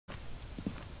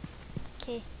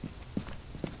Okay.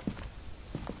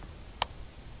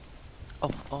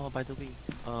 Oh, by the way,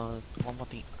 one more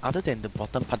thing. Other than the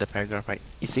bottom part of the paragraph, right?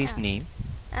 It says name,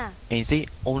 Ah. and it says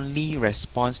only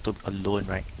response to alone,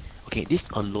 right? Okay, this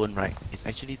alone, right, is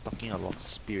actually talking about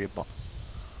spirit box.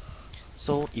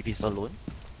 So if it's alone,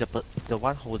 the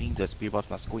one holding the spirit box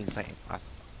must go inside and ask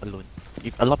alone.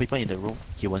 If a lot of people in the room,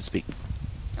 he won't speak.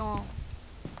 Oh.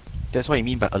 That's what I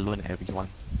mean by alone, everyone.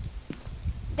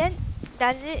 Then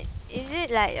is it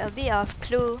like a bit of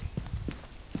clue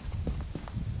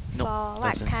No, for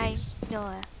what doesn't say. kind?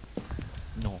 No.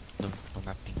 No,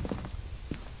 nothing.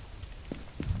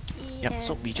 Yep,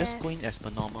 so we just EMF. go in as per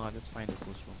normal, just find the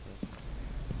ghost room first.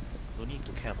 Don't need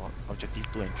to care about objective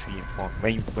 2 and 3 and 4.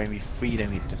 When we free, then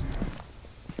we just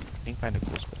I think find the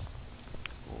ghost first.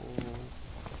 Let's go.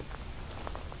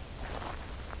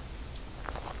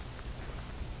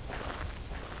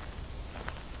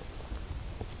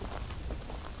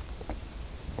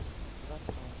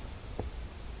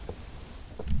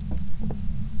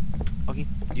 Okay,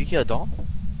 do you hear a door?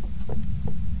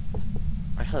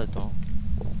 I heard a door.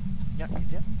 Yeah, he's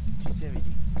here. She's here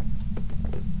already.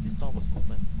 This door was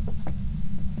open.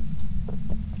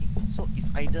 Okay, so it's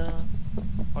either...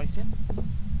 Oh, it's here?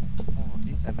 Oh,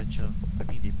 this aperture. I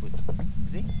think they put...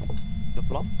 See? The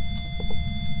floor?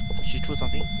 She threw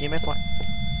something. EMF what?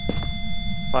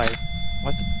 5.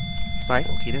 What's the... 5?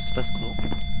 Okay, that's the first clue.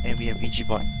 And we have Ouija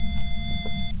board.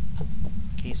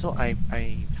 Okay, so I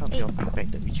help you all bring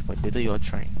back the Ouija board. Later you all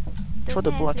try. Throw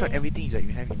the book, try everything that you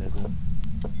have in the room.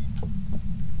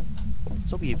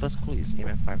 So the first clue is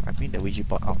EMF 5. I bring the Ouija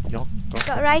board out. Y'all don't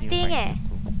Got writing eh.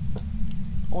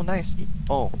 Oh nice.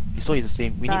 So it's the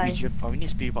same. We need Ouija, we need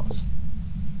spirit box.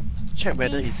 Check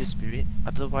whether it's this spirit,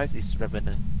 otherwise it's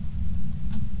revenant.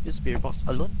 Use spirit box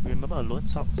alone. Remember alone.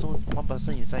 So one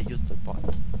person inside use the board.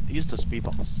 Use the spirit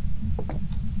box.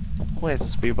 Who has a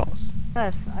spirit box?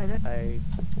 Yes, I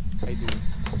do.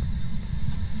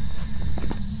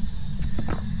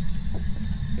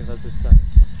 Give us a sign.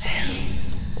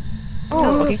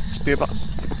 Oh. Okay, spirit box.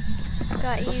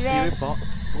 Got So event. spirit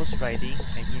box, ghost riding,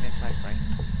 and EMF 5, right?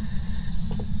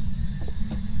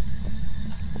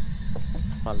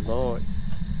 My lord.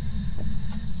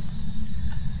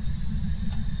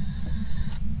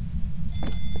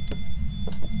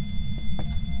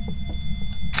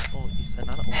 Oh, it's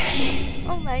another one.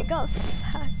 Oh my god,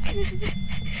 fuck.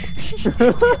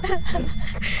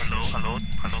 Hello.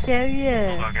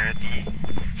 Yeah. Vulgarity.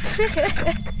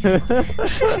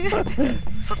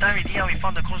 So done already, we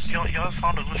found the ghost. You all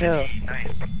found the ghost already.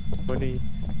 Nice. Funny.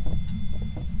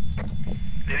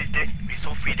 We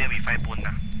so free, then we find bone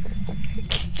now.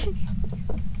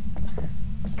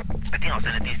 I think our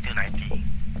sanity is still 90.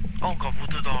 Oh, got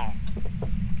voodoo door.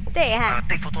 Take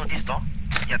Take photo of this door.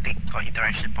 Yeah, got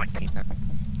interaction point. Okay,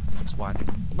 that's one.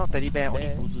 Not teddy bear,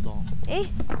 only voodoo doll. Eh?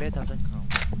 Bear doesn't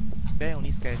count. Bear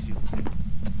only scares you.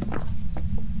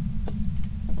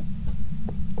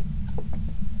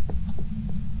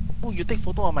 Oh, you take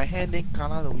photo of my hand, then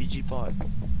kena the Ouija board.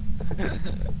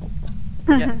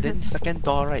 Yeah, then second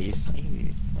door right is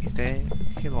there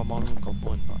here normal room got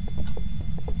bone or not?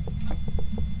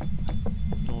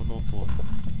 No bone.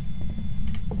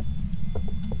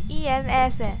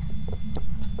 EMF eh.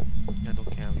 Yeah,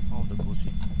 don't care, we found the ghost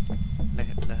ring. Let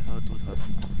her do her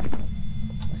thing.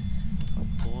 Got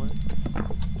bone,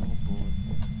 no bone.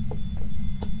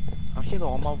 Here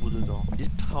got one more voodoo door. This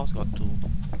house got 2.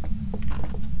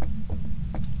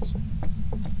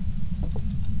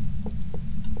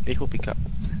 Hey, who pick up?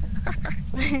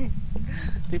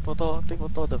 Take photo of the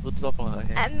voodoo doll from her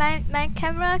hand. My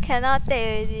camera cannot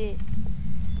take already.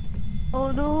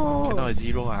 Oh no. Cannot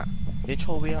 0 ah. Then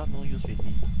throw away ah, no use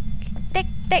already.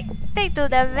 Take to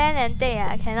the van and take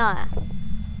cannot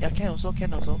Yeah, can also.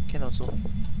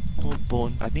 No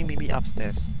bone. I think maybe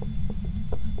upstairs.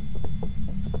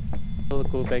 We'll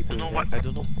go back to I don't know the- what. I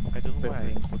don't know why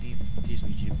I putting this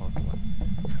Ouija board for what.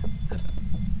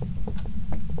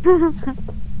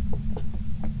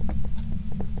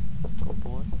 Got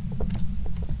bone.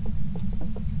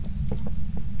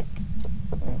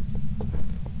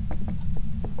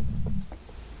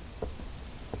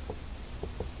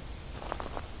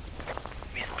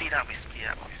 We split up. We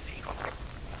see.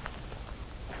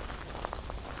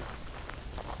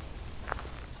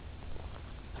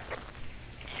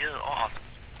 Yeah, awesome.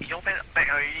 You're back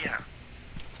already, huh?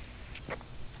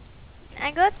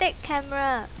 I go take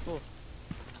camera.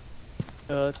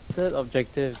 Third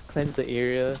objective, cleanse the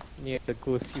area near the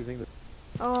ghost using the...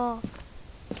 Oh,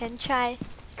 can try.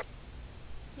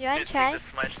 You want Let's try? take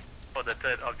the smudge for the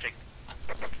third object.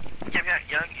 Yeah,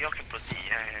 you can proceed.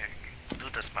 Yeah. Do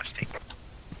the smudge thing.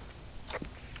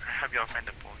 I help you all find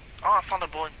the bone. Oh, I found the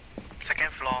bone.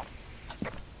 Second floor.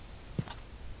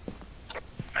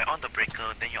 I on the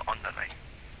breaker, then you on the light.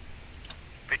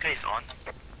 Breaker is on.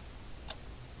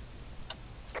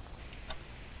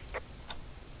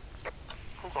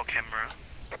 Who got camera?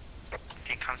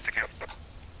 Can come second.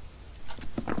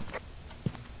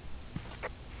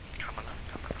 Come on,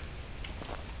 come on.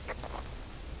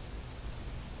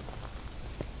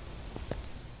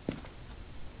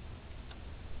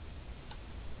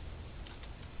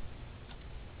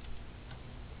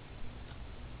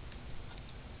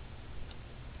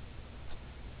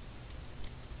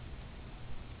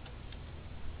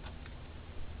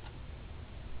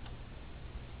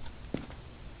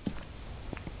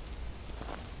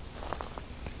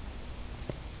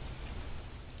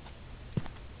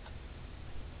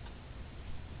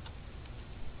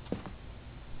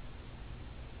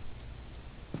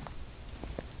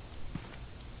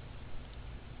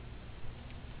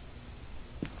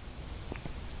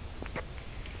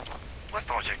 What's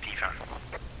the objective, huh?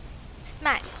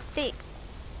 Smash stick.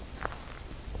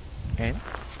 And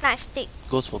Smash stick.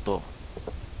 ghost photo.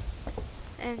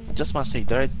 And Just must say,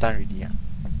 the rest done already, yeah.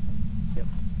 Yep.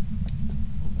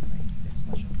 Oh, nice. Then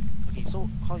smash out. Okay, so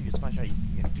how you smash out is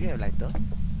do you have lighter?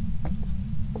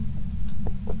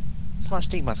 Smash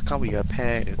stick must come with a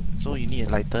pair, so you need a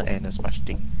lighter and a smash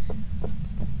stick.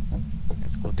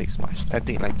 Let's go take smash. I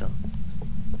take lighter.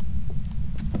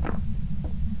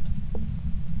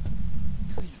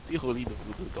 He's still holding the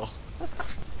voodoo doll.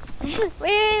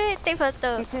 wait, take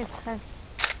photo. Okay, hi.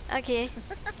 Okay.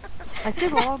 I still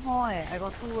got one more I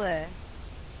got two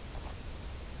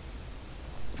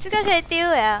这个可以丢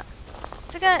了，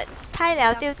这个拆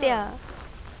了丢掉。got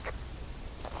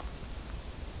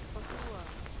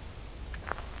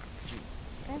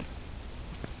two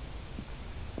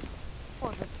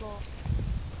For the floor.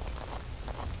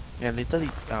 Yeah, literally,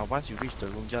 once you reach the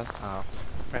room, just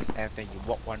press F, then you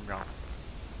walk one round.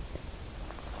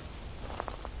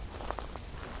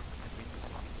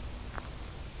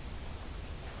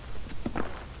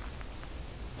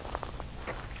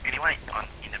 Anyone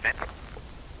in the bed?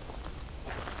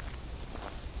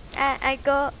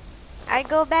 I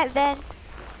go back then.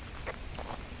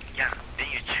 Yeah, then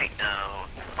you check the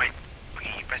white.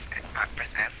 Okay, you press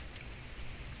F.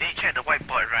 Then you check the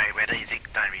whiteboard, right? Whether is it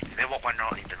done already. Then walk one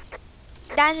round in the room.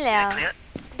 单 Is it 了， cleared?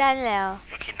 单了。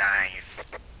 Okay, nice.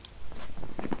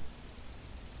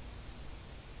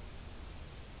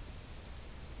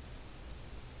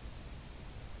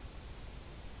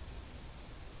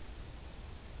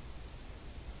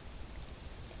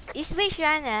 Is which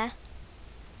one ah?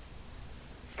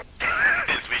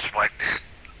 It's which one?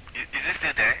 Is it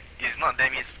still there? It's not there,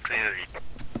 means clear already.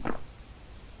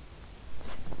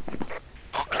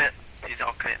 All clear. Is it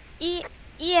all clear?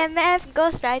 EMF,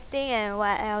 ghostwriting, and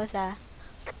what else ah?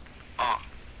 Oh,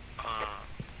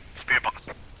 spirit box.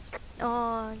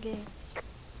 Oh, okay.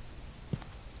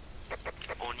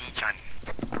 Oni-chan.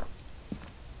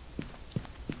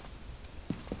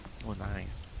 Oh,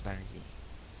 nice. Done already.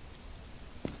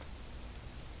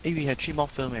 Hey, we have 3 more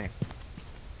film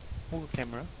Hold the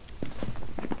camera.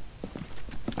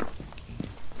 Okay.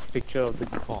 Picture of the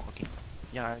 4, okay.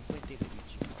 Yeah, I'm going to take the video.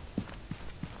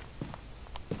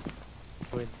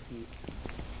 go and see.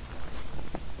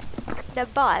 The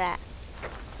board ah.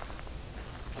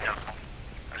 Yeah.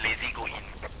 Lazy go in.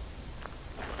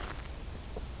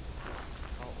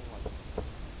 How old are you?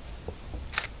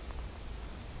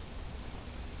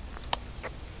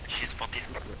 She's 40.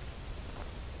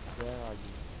 Where are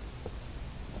you?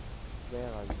 Where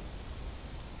are you?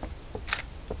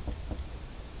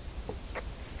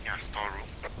 Yeah, storeroom.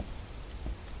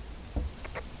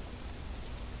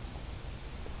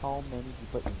 How many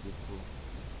people in this room?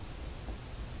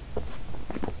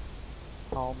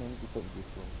 How many people in this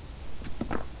room?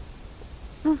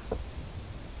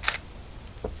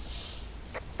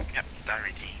 Yep, done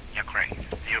already. Yeah, correct.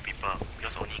 0 people.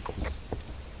 Because only ghosts.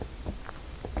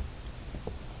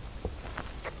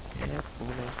 Yeah,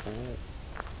 oh.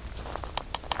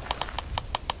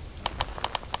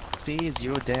 See,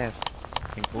 0 death.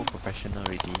 Can go professional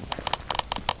already.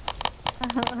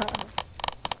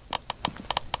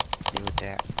 0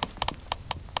 death.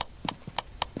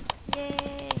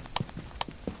 Yay.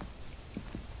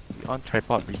 We on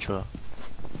tripod ritual.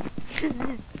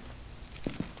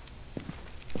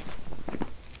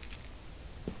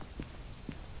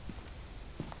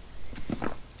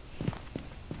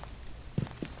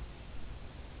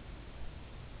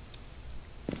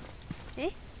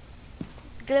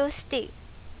 Glow stick.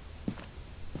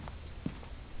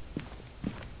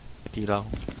 Đi đâu?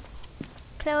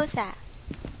 Close ah.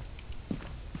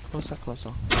 Closer,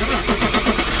 closer.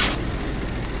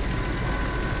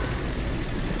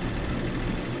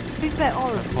 Bring back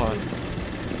all the Tripod.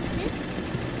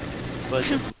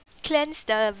 Virgin. Cleanse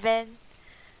the van.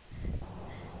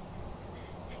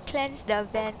 Cleanse the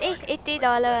van. Eh,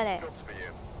 $80 leh.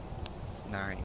 Nice.